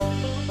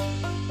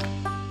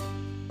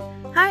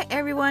Hi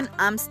everyone,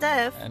 I'm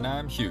Steph. And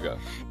I'm Hugo.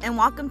 And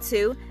welcome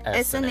to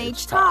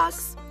SNH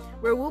Talks,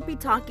 where we'll be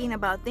talking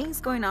about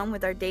things going on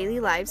with our daily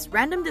lives,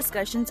 random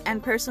discussions,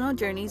 and personal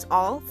journeys,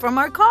 all from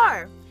our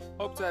car.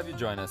 Hope to have you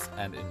join us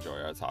and enjoy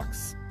our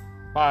talks.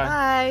 Bye.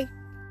 Bye.